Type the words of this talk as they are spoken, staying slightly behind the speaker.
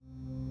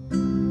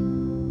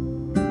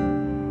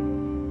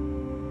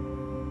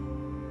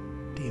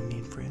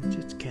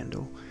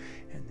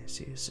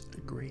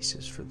Grace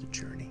is for the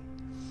journey.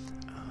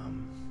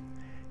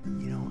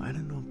 I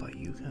don't know about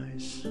you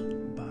guys,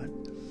 but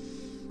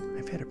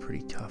I've had a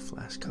pretty tough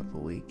last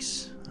couple of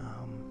weeks.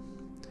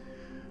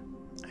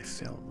 I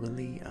felt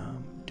really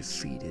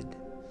defeated.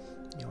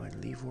 I'd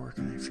leave work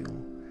and I feel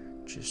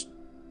just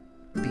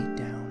beat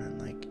down and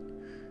like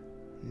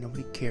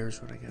nobody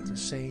cares what I got to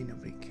say.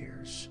 Nobody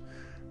cares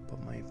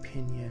about my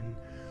opinion.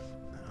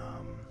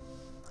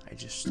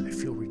 I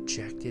feel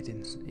rejected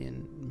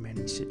in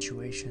many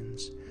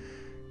situations,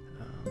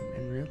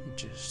 and really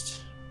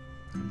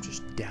I'm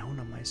just down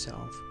on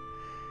myself.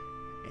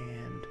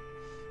 And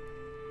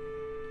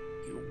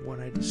what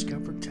I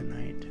discovered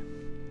tonight,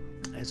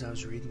 as I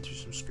was reading through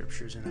some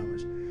scriptures and I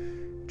was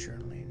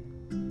journaling,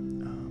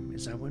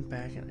 is I went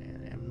back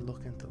and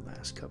looked at the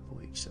last couple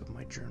weeks of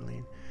my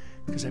journaling,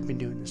 because I've been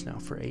doing this now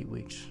for 8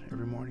 weeks,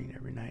 every morning,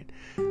 every night.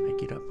 I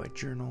get up, I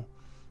journal,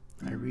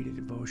 I read a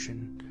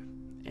devotion,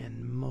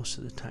 and most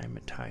of the time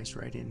it ties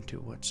right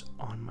into what's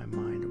on my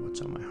mind or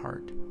what's on my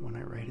heart when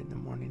I write it in the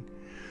morning.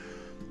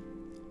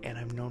 And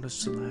I've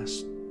noticed the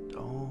last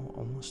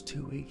almost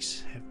 2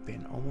 weeks have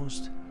been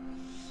almost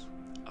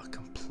a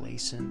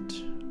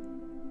complacent,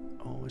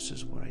 this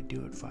is what I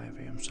do at 5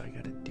 a.m. so I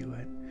got to do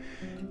it.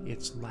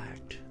 It's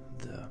lacked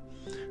the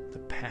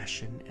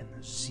passion and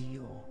the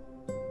zeal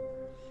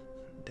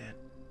that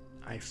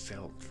I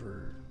felt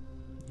for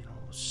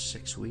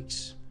 6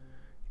 weeks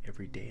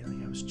every day.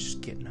 Like I was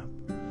just getting up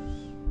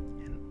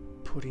and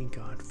putting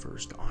God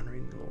first,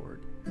 honoring the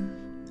Lord,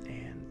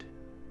 and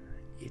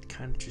it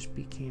kind of just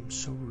became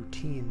so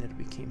routine that it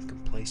became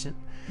complacent.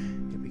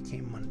 It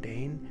became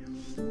mundane.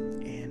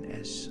 And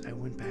as I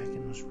went back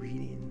and was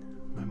reading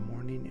my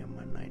morning and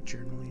my night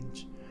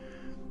journalings,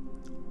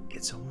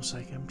 it's almost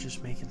like I'm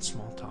just making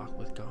small talk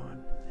with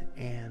God.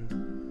 And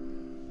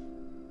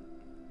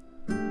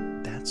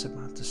that's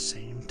about the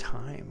same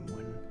time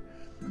when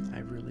I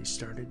really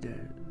started to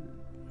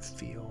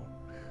feel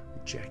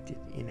rejected,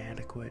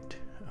 inadequate,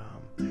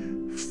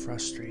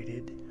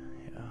 frustrated.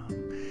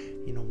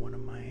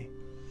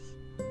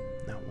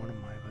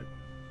 But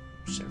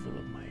several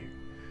of my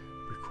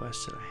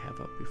requests that I have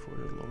up before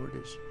the Lord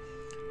is,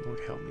 Lord,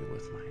 help me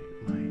with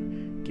my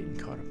getting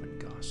caught up in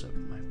gossip,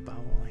 my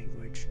foul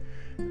language,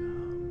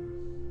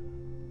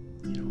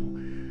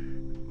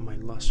 my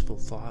lustful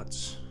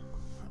thoughts.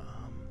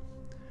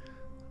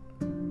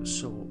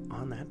 So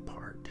on that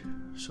part,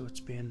 it's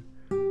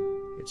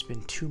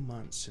been 2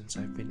 months since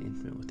I've been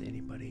intimate with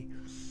anybody,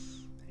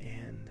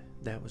 and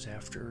that was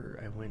after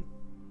I went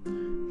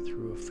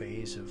through a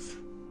phase of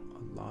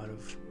a lot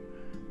of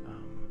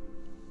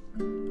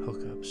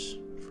hookups,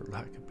 for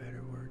lack of a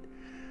better word,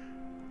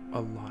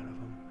 a lot of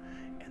them,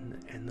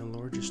 and the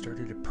Lord just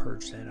started to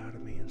purge that out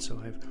of me, and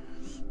so I've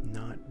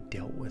not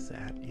dealt with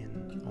that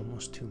in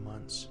almost 2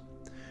 months.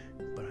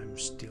 But I'm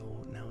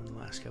still now in the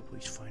last couple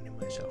weeks finding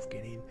myself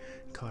getting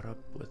caught up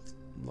with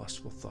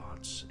lustful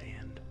thoughts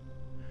and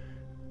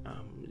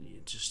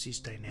just these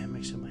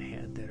dynamics in my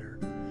head that are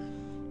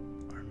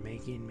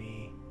making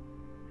me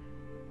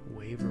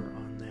waver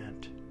on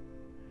that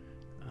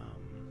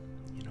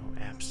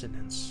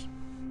abstinence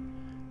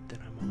that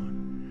I'm on.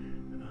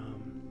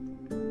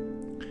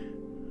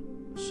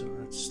 So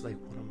that's like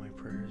one of my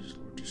prayers,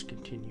 Lord, just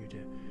continue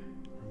to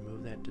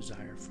remove that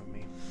desire from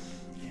me.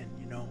 And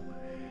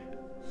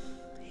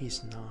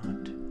He's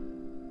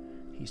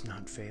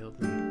not failed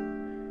me,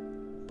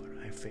 but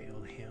I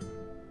failed Him.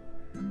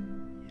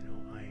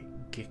 I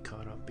get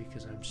caught up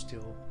because I'm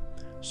still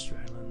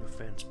straddling the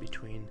fence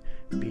between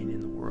being in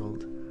the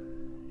world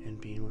and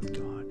being with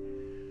God,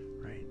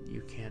 right?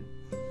 You can't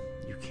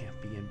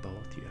be in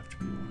both. You have to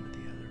be one or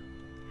the other.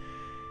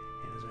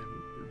 And as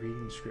I'm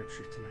reading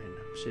scripture tonight, and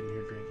I'm sitting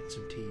here drinking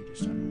some tea,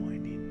 just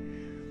unwinding,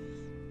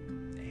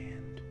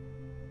 and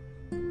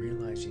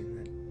realizing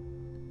that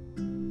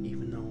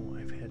even though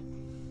I've had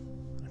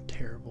a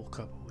terrible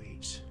couple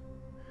weeks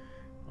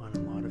on a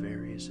lot of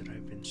areas that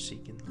I've been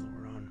seeking the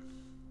Lord on,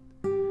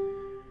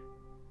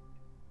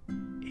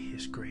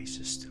 His grace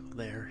is still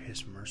there.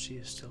 His mercy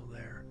is still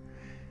there.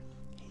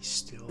 He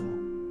still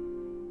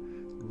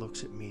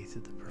looks at me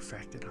through the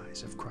perfected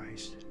eyes of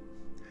Christ.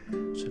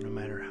 So no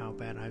matter how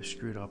bad I've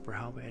screwed up or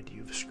how bad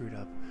you've screwed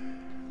up,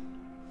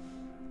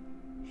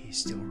 He's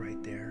still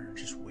right there,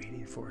 just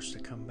waiting for us to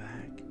come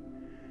back.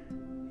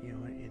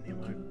 And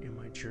in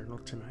my journal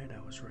tonight, I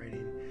was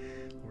writing,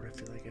 Lord, I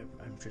feel like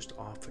I'm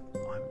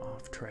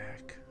off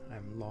track.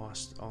 I'm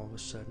lost all of a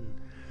sudden.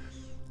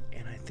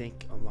 And I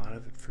think a lot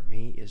of it for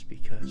me is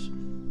because,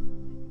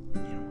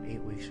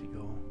 8 weeks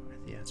ago,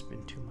 it's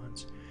been 2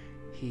 months,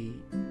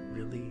 He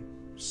really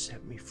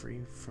set me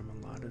free from a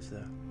lot of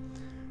the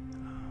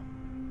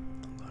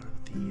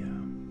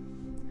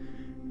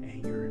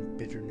anger and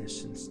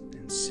bitterness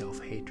and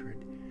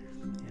self-hatred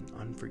and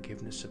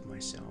unforgiveness of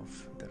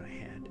myself that I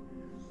had.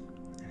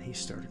 And He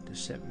started to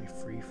set me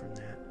free from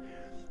that.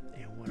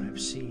 And what I've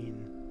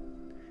seen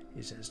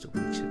is, as the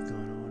weeks have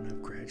gone on,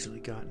 I've gradually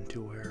gotten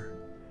to where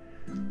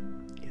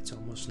it's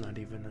almost not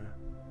even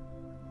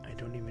I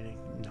don't even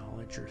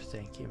acknowledge or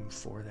thank Him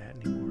for that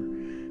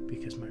anymore,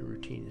 because my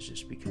routine has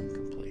just become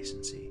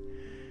complacency,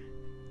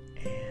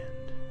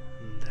 and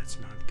that's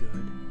not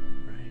good,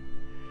 right?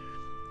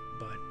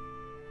 But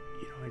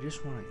I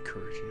just want to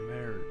encourage you, no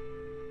matter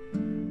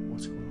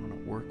what's going on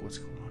at work, what's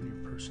going on in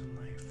your personal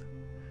life.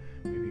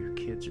 Maybe your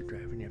kids are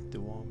driving you up the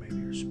wall, maybe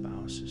your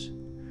spouse has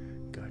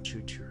got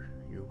you to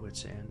your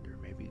wit's end, or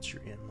maybe it's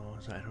your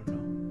in-laws, I don't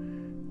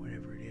know,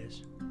 whatever it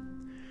is.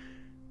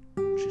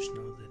 Just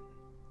know that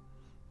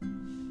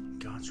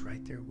God's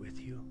right there with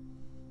you.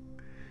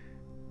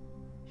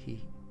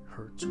 He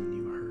hurts when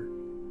you hurt,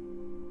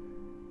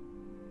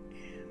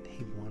 and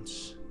He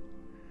wants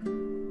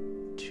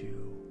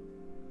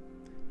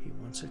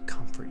to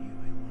comfort you.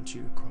 He wants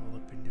you to crawl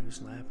up into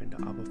His lap, into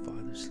Abba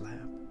Father's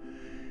lap,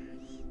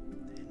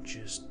 and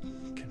just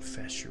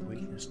confess your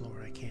weakness.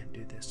 Lord, I can't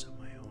do this on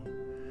my own.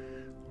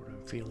 Lord,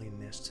 I'm feeling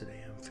this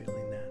today. I'm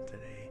feeling that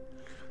today.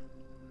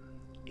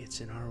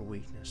 It's in our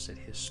weakness that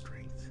His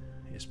strength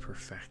is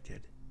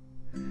perfected.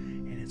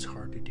 And it's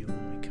hard to do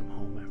when we come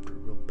home after a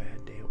real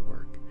bad day at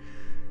work.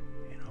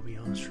 And I'll be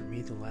honest, for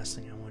me, the last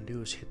thing I want to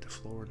do is hit the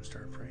floor and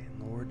start praying.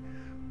 Lord,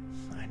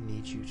 I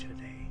need you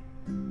today.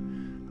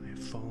 I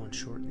have fallen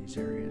short in these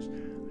areas.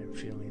 I'm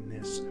feeling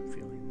this, I'm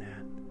feeling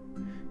that.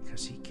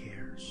 Because He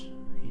cares.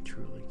 He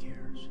truly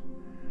cares.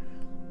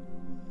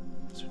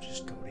 So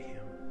just go to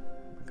Him,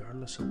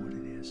 regardless of what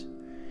it is.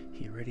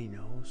 He already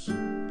knows.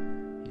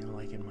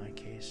 Like in my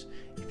case,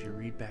 if you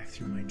read back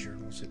through my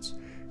journals, it's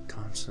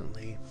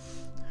constantly,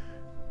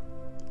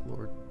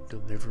 Lord,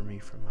 deliver me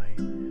from my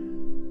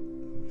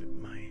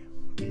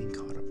getting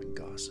caught up in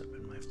gossip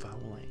and my foul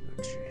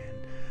language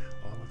and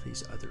all of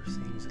these other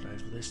things that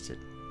I've listed.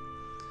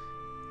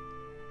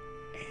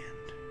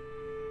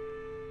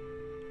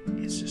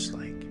 And it's just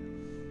like,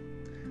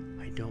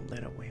 I don't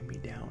let it weigh me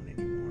down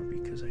anymore,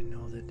 because I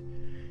know that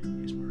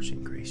His mercy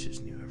and grace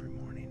is new every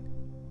morning.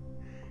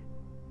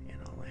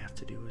 And all I have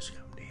to do is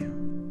come to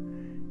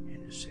Him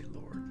and just say,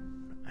 Lord,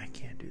 I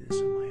can't do this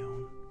on my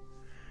own.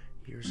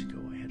 Years ago,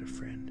 I had a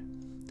friend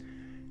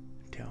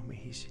tell me,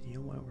 he said,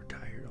 why we're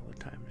tired all the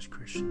time as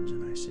Christians?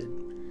 And I said,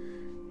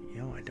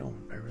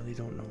 I really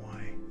don't know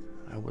why.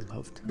 I would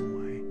love to know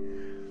why.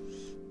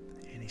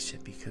 And he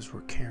said, because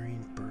we're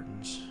carrying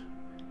burdens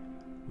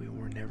we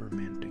were never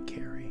meant to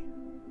carry.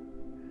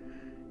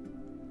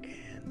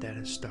 And that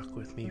has stuck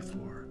with me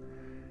for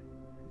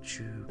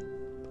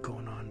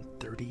going on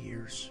 30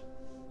 years.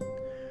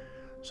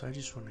 So I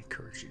just want to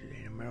encourage you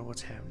today, no matter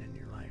what's happening in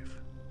your life,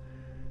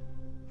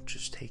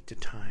 just take the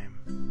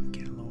time,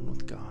 get alone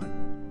with God,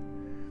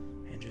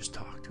 and just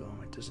talk to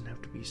Him. It doesn't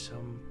have to be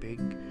some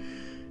big,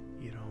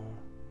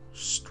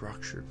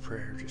 structured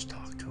prayer. Just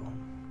talk to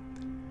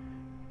Him.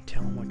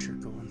 Tell Him what you're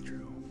going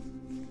through.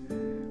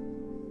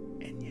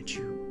 And yet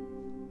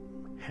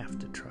you have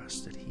to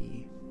trust that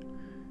He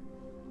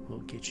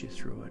will get you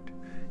through it.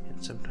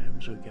 And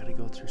sometimes we've got to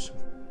go through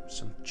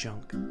some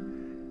junk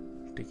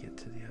to get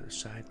to the other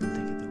side, but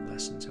think of the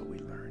lessons that we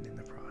learn in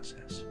the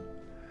process.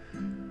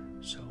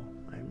 So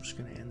I'm just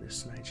going to end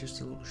this tonight,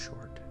 just a little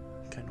short,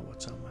 kind of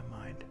what's on my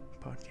mind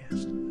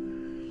podcast.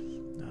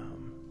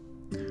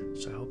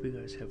 So I hope you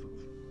guys have a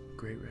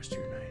great rest of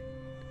your night.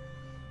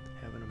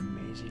 Have an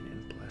amazing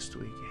and blessed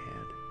week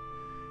ahead.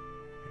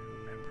 And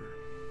remember,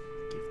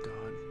 give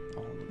God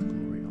all the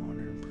glory,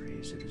 honor, and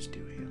praise that is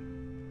due Him.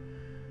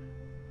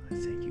 I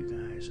thank you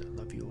guys. I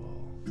love you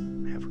all.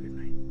 Have a good night.